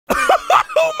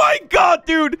god,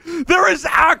 dude. There is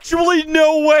actually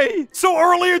no way. So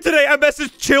earlier today, I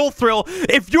messaged CHILLTHRILL.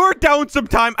 If you're down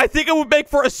sometime, I think it would make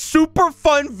for a super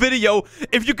fun video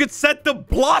if you could set the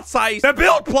plot size, the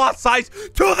build plot size,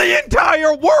 to the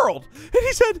entire world. And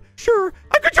he said, sure,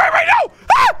 I could try right now.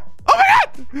 Ah! Oh my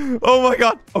god. Oh my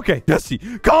god. Okay, Jesse,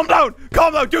 calm down.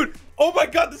 Calm down, dude. Oh my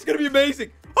god, this is going to be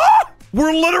amazing. Ah!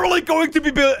 We're literally going to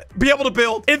be able to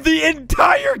build in the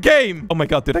entire game. Oh my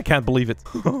god, dude, I can't believe it.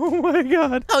 Oh my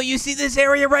god. Oh, you see this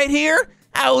area right here?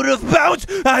 Out of bounds.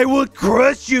 I will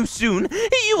crush you soon.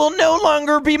 You will no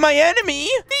longer be my enemy.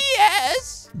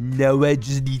 Yes. Now I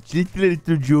just need CHILLTHRILL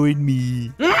to join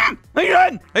me.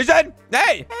 Hey, Zen.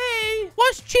 Hey. Hey,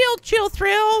 what's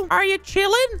CHILLTHRILL? Are you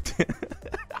chilling?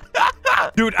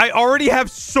 Dude, I already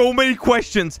have so many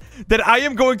questions that I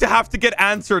am going to have to get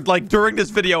answered, like, during this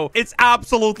video. It's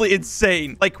absolutely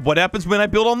insane. Like, what happens when I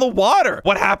build on the water?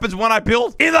 What happens when I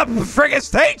build in the friggin'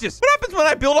 stages? What happens when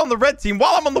I build on the red team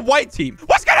while I'm on the white team?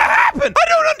 What's gonna happen?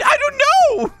 I don't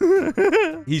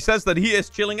know. He says that he is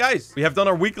chilling ice. We have done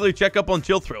our weekly checkup on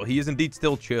CHILLTHRILL. He is indeed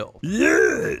still chill.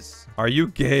 Yes. Are you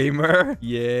gamer?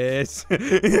 Yes.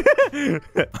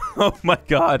 Oh my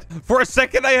god. For a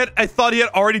second, I thought he had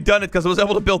already done it because I was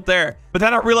able to build there. But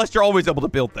then I realized you're always able to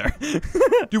build there.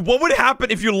 Dude, what would happen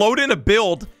if you load in a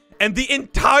build and the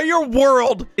entire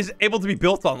world is able to be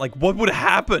built on? Like, what would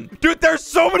happen? Dude, there's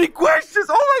so many questions.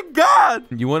 Oh my god.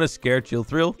 You want to scare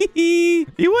CHILLTHRILL? You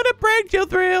want to prank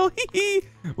CHILLTHRILL?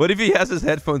 What if he has his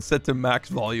headphones set to max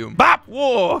volume? Bop!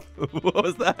 Whoa. What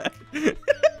was that?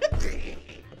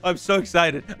 I'm so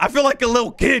excited. I feel like a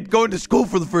little kid going to school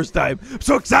for the first time. I'm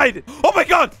so excited. Oh my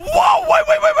god. Whoa, wait.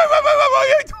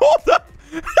 Hold up.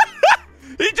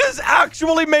 He just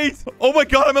actually made... Oh my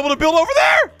god, I'm able to build over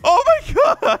there. Oh my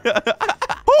god.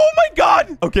 Oh my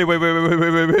god. Okay,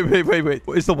 wait.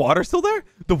 Is the water still there?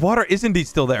 The water is indeed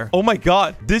still there. Oh my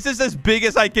god. This is as big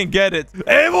as I can get it.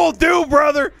 It will do,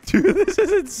 brother. Dude, this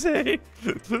is insane.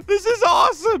 This is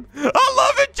awesome. I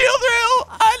love it, CHILLTHRILL.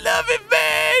 I love it,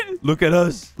 man. Look at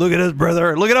us. Look at us,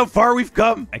 brother. Look at how far we've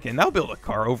come. I can now build a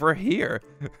car over here.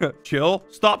 Chill.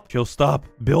 Stop. Chill. Stop.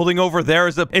 Building over there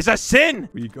is a sin.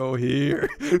 We go here.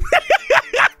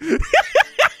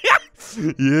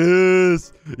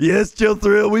 Yes. Yes,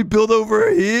 CHILLTHRILL. We build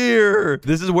over here.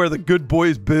 This is where the good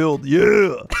boys build.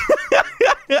 Yeah.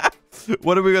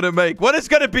 What are we going to make? What is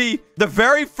going to be the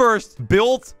very first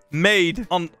build made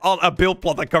on a build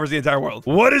plot that covers the entire world?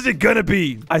 What is it going to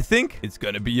be? I think it's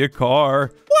going to be a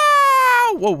car.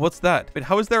 Wow. Whoa, what's that? Wait,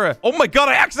 how is there a... Oh my god,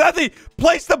 I accidentally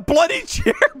placed the bloody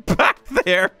chair back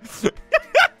there.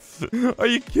 Are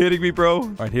you kidding me, bro? All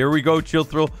right, here we go,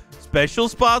 CHILLTHRILL. Special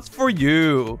spots for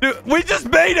you. Dude, we just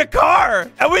made a car.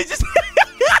 And we just...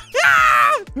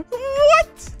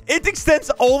 What? It extends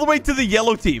all the way to the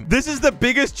yellow team. This is the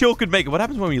biggest Chill could make. What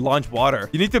happens when we launch water?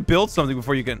 You need to build something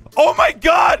before you can... Oh my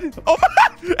god! Oh my...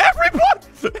 Everyone!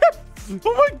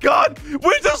 Oh my god!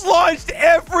 We just launched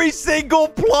every single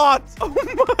plot! Oh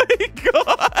my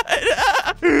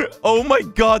god! Oh my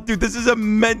god, dude! This is a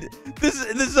this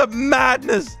is a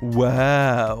madness!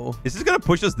 Wow! Is this gonna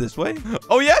push us this way?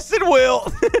 Oh yes, it will!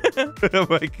 Oh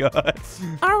my god!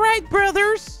 All right,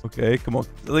 brothers. Okay, come on.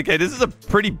 Okay, this is a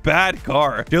pretty bad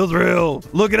car. CHILLTHRILL!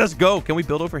 Look at us go! Can we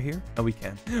build over here? No, we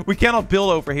can. We cannot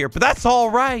build over here, but that's all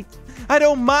right. I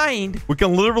don't mind. We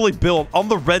can literally build on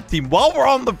the red team while we're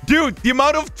on the... Dude, the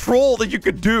amount of troll that you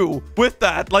could do with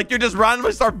that. Like, you just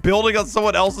randomly start building on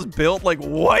someone else's build. Like,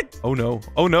 what? Oh, no.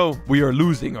 Oh, no. We are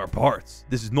losing our parts.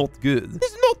 This is not good.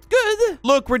 This is not good.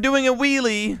 Look, we're doing a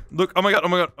wheelie. Look. Oh, my god. Oh,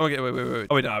 my god. Okay, wait.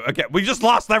 Oh, wait, no. Okay, we just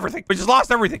lost everything. We just lost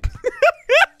everything.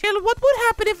 Chill, what would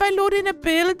happen if I load in a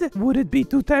build? Would it be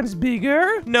 2 times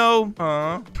bigger? No.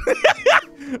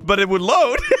 But it would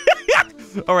load.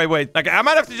 All right, wait. Okay, I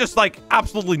might have to just like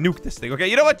absolutely nuke this thing. Okay,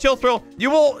 you know what, CHILLTHRILL? You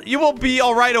will be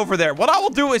all right over there. What I will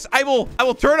do is I will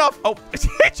turn off. Oh, it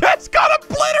just got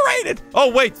obliterated.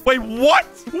 Oh wait. What?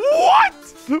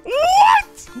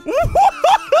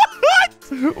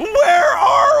 Where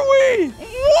are we?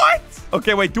 What?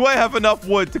 Okay, wait. Do I have enough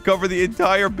wood to cover the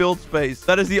entire build space?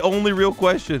 That is the only real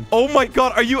question. Oh my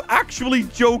god, are you actually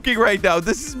joking right now?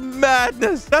 This is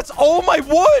madness. That's all my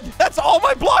wood. That's all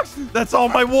my blocks. That's all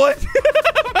my wood.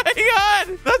 Oh my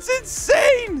god. That's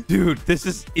insane. Dude, this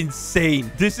is insane.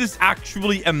 This is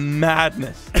actually a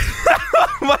madness.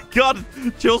 Oh my god.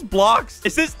 Chill's blocks.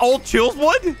 Is this all Chill's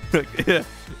wood?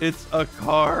 It's a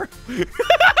car.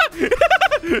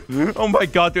 Oh my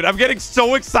god, dude. I'm getting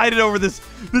so excited over this.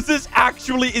 This is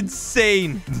actually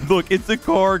insane. Look, it's a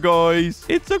car, guys.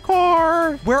 It's a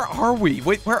car. Where are we?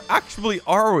 Wait, where actually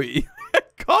are we?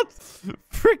 can't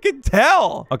freaking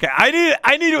tell. Okay, I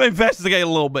need to investigate a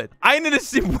little bit. I need to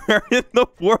see where in the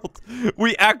world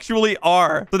we actually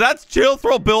are. So that's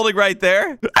CHILLTHRILL building right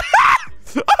there.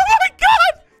 Oh my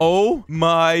god! Oh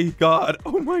my god.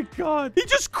 Oh my god. He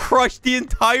just crushed the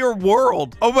entire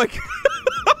world. Oh my god.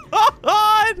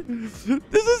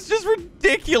 This is just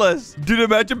ridiculous. Dude,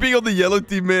 imagine being on the yellow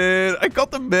team, man. I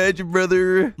can't imagine,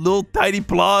 brother. Little tiny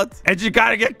plot. And you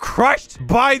gotta get crushed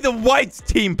by the white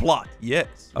team plot. Yes.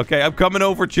 Okay, I'm coming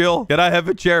over, Chill. Can I have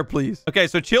a chair, please? Okay,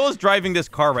 so Chill is driving this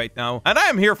car right now, and I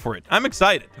am here for it. I'm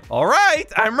excited. All right,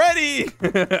 I'm ready. Oh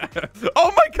my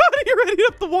god, he ready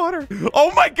up the water.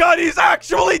 Oh my god, he's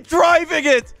actually driving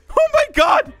it. Oh my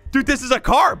god. Dude, this is a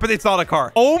car, but it's not a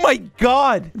car. Oh my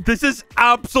god. This is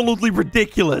absolutely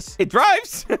ridiculous. It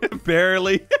drives.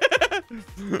 Barely.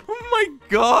 Oh my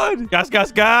god. Gas,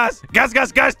 gas, gas. Gas,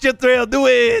 gas, gas, CHILLTHRILL. Do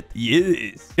it.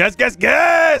 Yes. Gas, gas,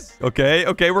 gas. Okay,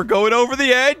 okay. We're going over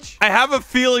the edge. I have a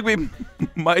feeling we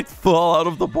might fall out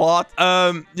of the plot.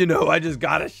 You know, I just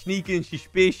got a sneaking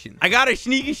suspicion. I got a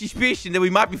sneaky suspicion that we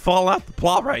might be falling out the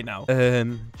plot right now.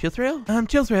 CHILLTHRILL?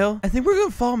 CHILLTHRILL. I think we're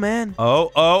gonna fall, man.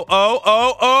 Oh.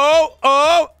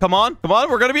 Come on. Come on.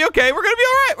 We're gonna be okay. We're gonna be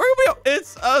all right. We're gonna be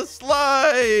It's a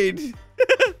slide.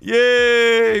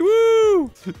 Yay. Woo.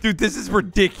 Dude, this is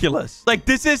ridiculous. Like,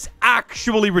 this is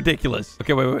actually ridiculous.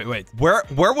 Okay, wait. Where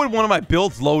would one of my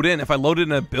builds load in if I loaded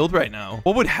in a build right now?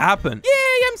 What would happen?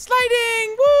 Yay, I'm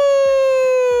sliding.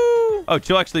 Woo. Oh,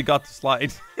 Chill actually got to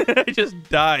slide. I just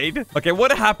died. Okay,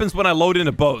 what happens when I load in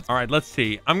a boat? All right, let's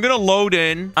see. I'm gonna load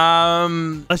in.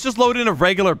 Let's just load in a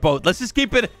regular boat. Let's just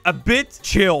keep it a bit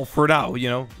chill for now. You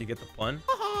know, you get the fun.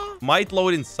 Might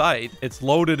load inside. It's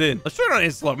loaded in. Let's try it on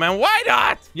instant, man. Why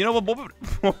not? You know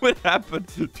what would happen?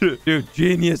 Dude,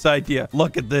 genius idea.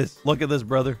 Look at this. Look at this,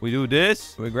 brother. We do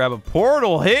this. We grab a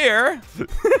portal here.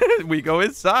 We go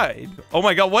inside. Oh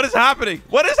my god, what is happening?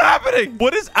 What is happening?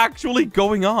 What is actually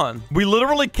going on? We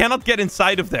literally cannot get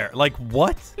inside of there. Like,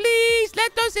 what? Please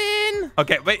let us in.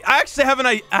 Okay, wait. I actually have an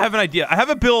idea. I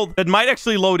have a build that might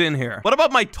actually load in here. What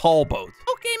about my tall boat?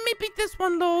 Okay, maybe this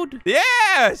one load.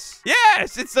 Yes.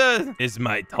 Yes. It's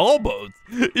my tall boat.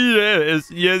 Yes.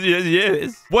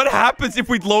 What happens if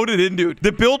we load it in, dude?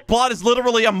 The build plot is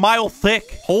literally a mile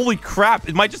thick. Holy crap.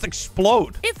 It might just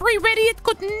explode. If we're ready, it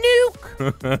could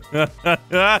nuke.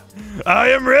 I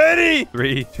am ready.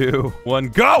 3, 2, 1,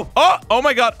 go. Oh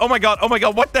my god.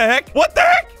 What the heck? What?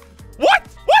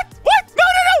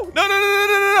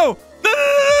 No.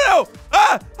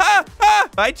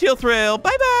 Bye, CHILLTHRILL.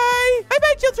 Bye,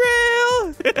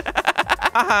 CHILLTHRILL.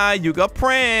 Haha, you got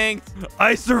pranked.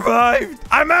 I survived.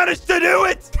 I managed to do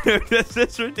it. Dude, this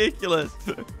is ridiculous.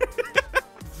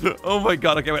 Oh my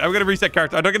god. Okay, wait. I'm gonna reset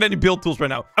character. I don't get any build tools right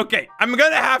now. Okay, I'm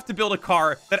gonna have to build a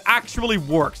car that actually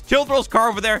works. CHILLTHRILL's car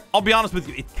over there, I'll be honest with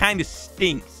you, it kind of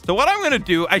stinks. So what I'm gonna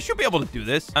do, I should be able to do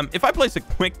this. If I place a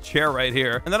quick chair right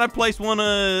here, and then I place one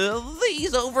of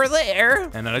these over there,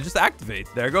 and then I just activate.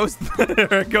 There goes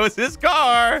his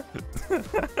car.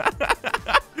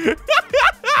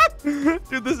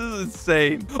 Dude, this is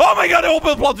insane. Oh my god, the whole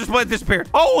build plot just disappeared.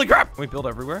 Holy crap. Can we build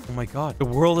everywhere? Oh my god, the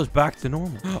world is back to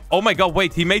normal. Oh my god,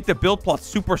 wait, he made the build plot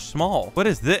super small. What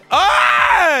is this?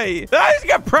 Hey! I just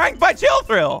got pranked by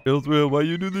CHILLTHRILL. CHILLTHRILL, why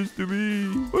you do this to me?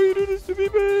 Why you do this to me,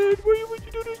 man? Why would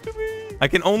you do this to me? I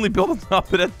can only build on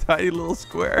top of that tiny little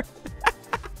square.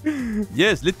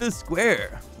 Yes, little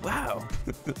square. Wow.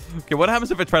 Okay, what happens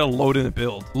if I try to load in a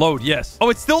build? Load, yes. Oh,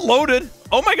 it's still loaded.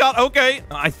 Oh my god, okay.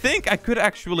 I think I could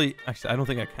actually, I don't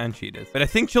think I can cheat it. But I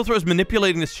think CHILLTHRILL is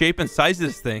manipulating the shape and size of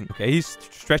this thing. Okay, he's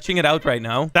stretching it out right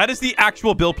now. That is the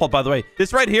actual build plot, by the way.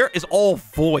 This right here is all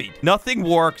void. Nothing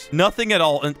works. Nothing at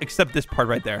all, except this part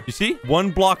right there. You see? 1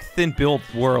 block thin build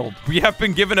world. We have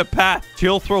been given a path.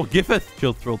 CHILLTHRILL giveth.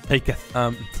 CHILLTHRILL taketh.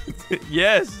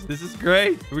 Yes, this is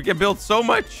great. We can build so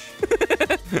much.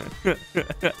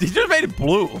 He just made it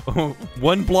blue.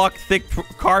 1 block thick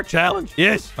car challenge.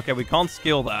 Yes. Okay, we can't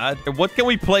scale that. What can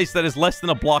we place that is less than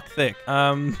a block thick?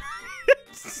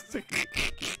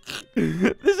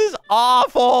 This is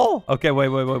awful. Okay, wait.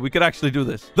 We could actually do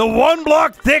this. The 1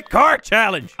 block thick car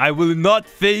challenge. I will not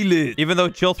fail it. Even though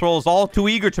CHILLTHRILL is all too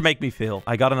eager to make me fail.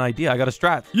 I got an idea. I got a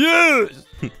strat. Yes.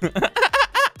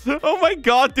 Oh my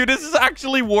god, dude. This is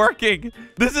actually working.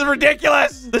 This is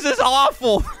ridiculous. This is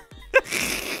awful.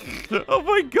 Oh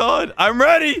my god. I'm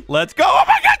ready. Let's go. Oh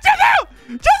my god, CHILLTHRILL!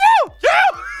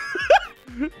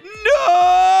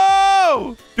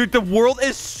 No! Dude, the world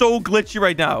is so glitchy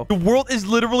right now. The world is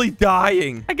literally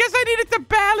dying. I guess I needed to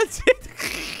balance it.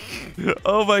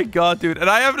 Oh my god, dude. And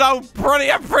I have now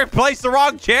placed the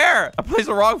wrong chair. I placed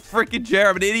the wrong freaking chair.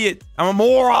 I'm an idiot. I'm a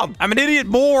moron. I'm an idiot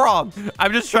moron.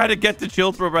 I'm just trying to get to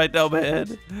CHILLTHRILL right now,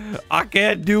 man. I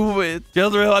can't do it.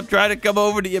 CHILLTHRILL, I'm trying to come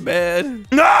over to you, man.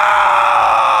 No!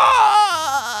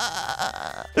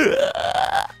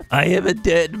 I am a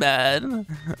dead man.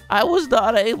 I was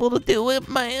not able to do it,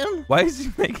 man. Why is he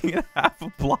making it half a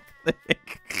block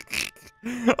thick?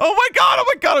 Oh my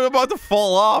god, I'm about to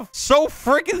fall off. So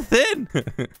freaking thin.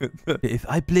 If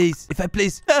I place...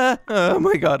 Oh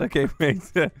my god, okay,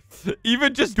 wait.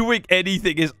 Even just doing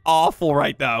anything is awful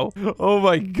right now. Oh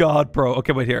my god, bro.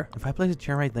 Okay, wait here. If I place a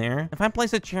chair right there. If I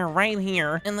place a chair right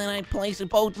here, and then I place a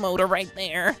boat motor right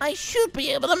there, I should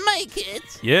be able to make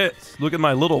it. Yes, look at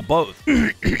my little boat.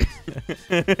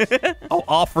 I'll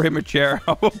offer him a chair.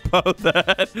 How about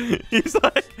that? He's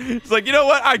like, you know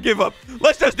what? I give up.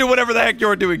 Let's just do whatever the heck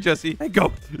you're doing, Jesse. Hey,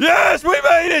 go. Yes, we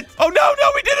made it. Oh, no,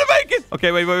 we didn't make it.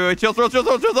 Okay, wait.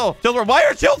 CHILLTHRILL. Why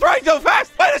are CHILLTHRILL so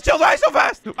fast? Why does CHILLTHRILL so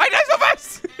fast? Why die so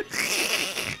fast?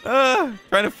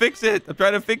 Trying to fix it. I'm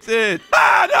trying to fix it.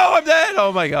 Ah, no, I'm dead.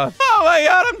 Oh my god. Oh my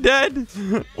god, I'm dead.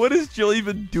 What is Chill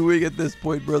even doing at this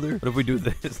point, brother? What if we do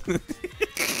this?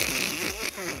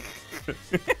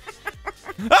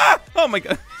 Ah! Oh my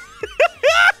god.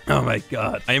 Oh my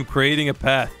god. I am creating a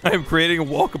path. I am creating a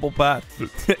walkable path.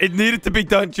 It needed to be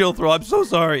done, CHILLTHRILL. I'm so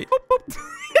sorry.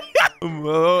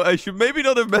 Oh, I should maybe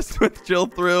not have messed with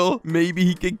CHILLTHRILL. Maybe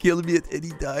he can kill me at any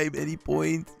time, any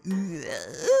point.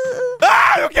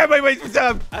 Ah! Okay, wait.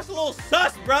 That's a little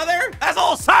sus, brother. That's a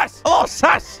little sus.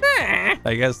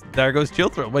 I guess there goes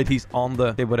CHILLTHRILL. Wait, he's on the...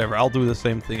 Okay, whatever. I'll do the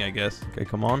same thing, I guess. Okay,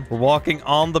 come on. We're walking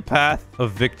on the path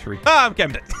of victory. Ah, I'm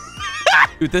dead.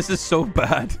 Dude, this is so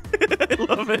bad. I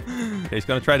love it. Okay, he's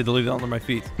gonna try to delete it under my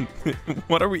feet.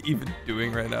 What are we even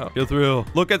doing right now? CHILLTHRILL.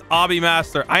 Look at Obby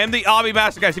Master. I am the Obby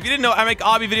Master, guys. If you didn't know, I make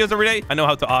Obby videos every day. I know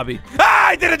how to Obby. Ah,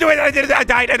 I didn't do it. I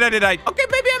died. Okay,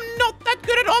 maybe I'm not that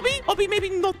good at Obby. Obby maybe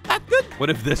not that good. What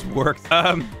if this works?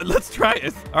 Let's try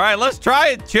it. All right, let's try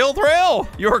it. CHILLTHRILL.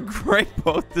 You're great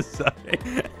both to say.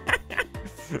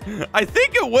 I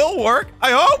think it will work.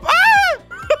 I hope. Ah!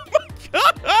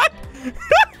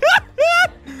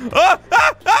 Oh my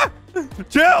god.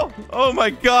 Chill. Oh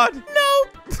my god. No.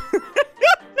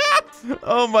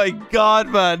 Oh my god,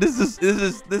 man. This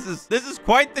is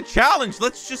quite the challenge.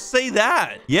 Let's just say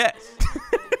that. Yes.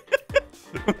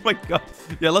 Oh my god.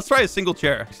 Yeah, let's try a single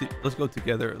chair. Actually, let's go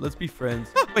together. Let's be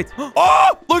friends. Wait.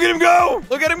 Oh, look at him go.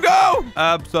 Look at him go.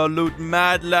 Absolute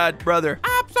mad lad, brother.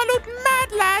 Absolute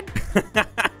mad lad.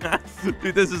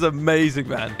 Dude, this is amazing,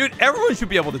 man. Dude, everyone should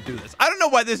be able to do this. I don't know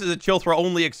why this is a CHILLTHRILL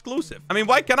only exclusive. I mean,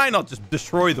 why can I not just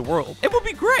destroy the world? It would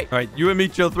be great. All right, you and me,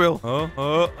 CHILLTHRILL. Oh,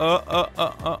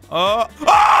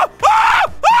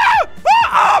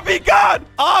 be gone!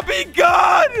 Oh, be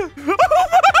gone! Oh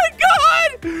my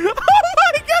god! Oh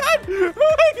my god!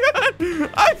 Oh my god!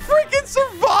 I freaking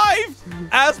survived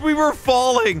as we were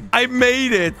falling. I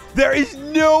made it. There is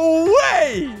no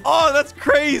way. Oh, that's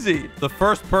crazy. The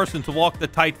first person to walk the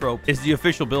tightrope is the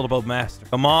official Build-A-Boat Master.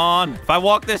 Come on. If I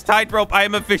walk this tightrope, I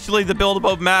am officially the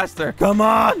Build-A-Boat Master. Come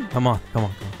on. Come on.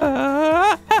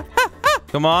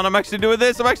 Come on, I'm actually doing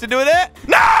this. I'm actually doing it.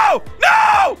 No!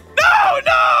 No! No!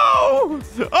 No!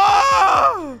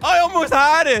 Oh! I almost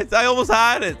had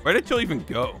it. Where did Chill even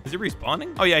go? Is he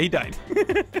respawning? Oh, yeah, he died.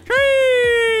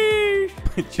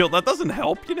 Chill, that doesn't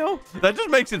help, you know? That just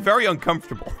makes it very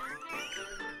uncomfortable.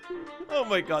 Oh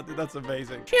my god, dude, that's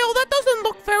amazing. Chill, that doesn't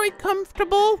look very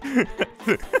comfortable.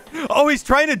 Oh, he's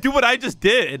trying to do what I just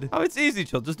did. Oh, it's easy,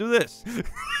 Chill. Just do this.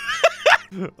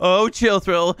 Oh,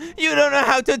 CHILLTHRILL, you don't know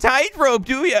how to tightrope,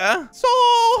 do ya? So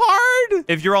hard.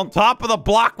 If you're on top of the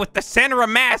block with the center of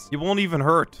mass, you won't even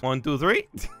hurt. 1, 2, 3.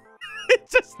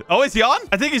 Oh, is he on?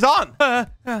 I think he's on.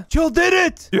 Chill did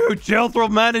it. Dude, CHILLTHRILL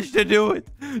managed to do it.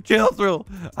 CHILLTHRILL,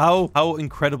 how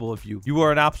incredible of you. You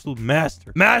are an absolute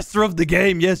master. Master of the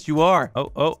game. Yes, you are. Oh.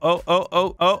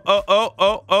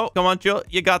 Come on, Chill.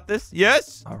 You got this.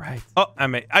 Yes. All right. Oh, I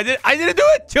didn't do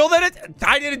it. Chill did it.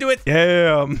 I didn't do it.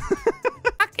 Damn.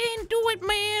 I can't do it,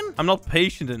 man. I'm not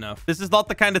patient enough. This is not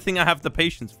the kind of thing I have the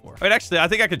patience for. Wait, actually, I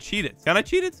think I could cheat it. Can I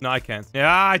cheat it? No, I can't.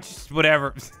 Yeah, just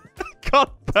whatever. God,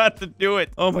 bad to do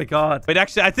it. Oh my god. Wait,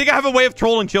 actually, I think I have a way of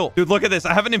trolling Chill. Dude, look at this.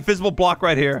 I have an invisible block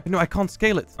right here. No, I can't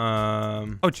scale it.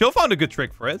 Oh, Chill found a good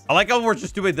trick for it. I like how we're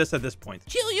just doing this at this point.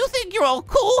 Chill, you think you're all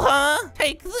cool, huh?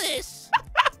 Take this.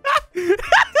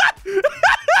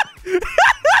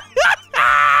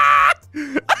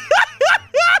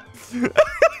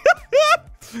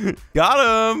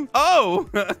 Got him. Oh.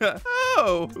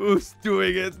 Oh, who's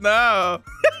doing it now?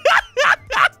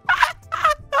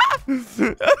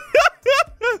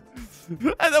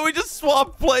 And then we just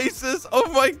swap places.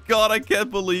 Oh my god, I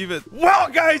can't believe it. Well,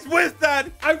 guys, with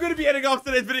that, I'm going to be ending off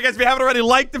today's video. Guys, if you haven't already,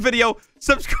 like the video,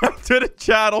 subscribe to the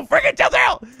channel. Freaking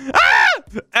CHILLTHRILL! Ah!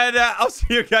 And I'll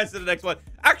see you guys in the next one.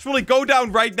 Actually, go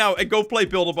down right now and go play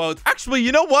Build-A-Boat. Actually,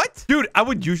 you know what? Dude, I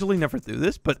would usually never do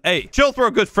this, but hey, CHILLTHRILL,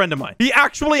 a good friend of mine. He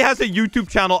actually has a YouTube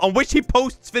channel on which he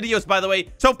posts videos, by the way.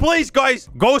 So please, guys,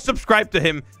 go subscribe to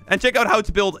him and check out how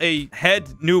to build a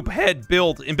noob head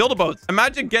build in Build-A-Boat.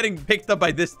 Imagine getting picked up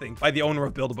by this thing, by the owner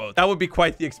of Build-A-Boat. That would be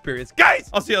quite the experience. Guys,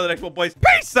 I'll see you on the next one, boys.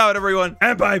 Peace out, everyone,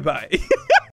 and bye-bye.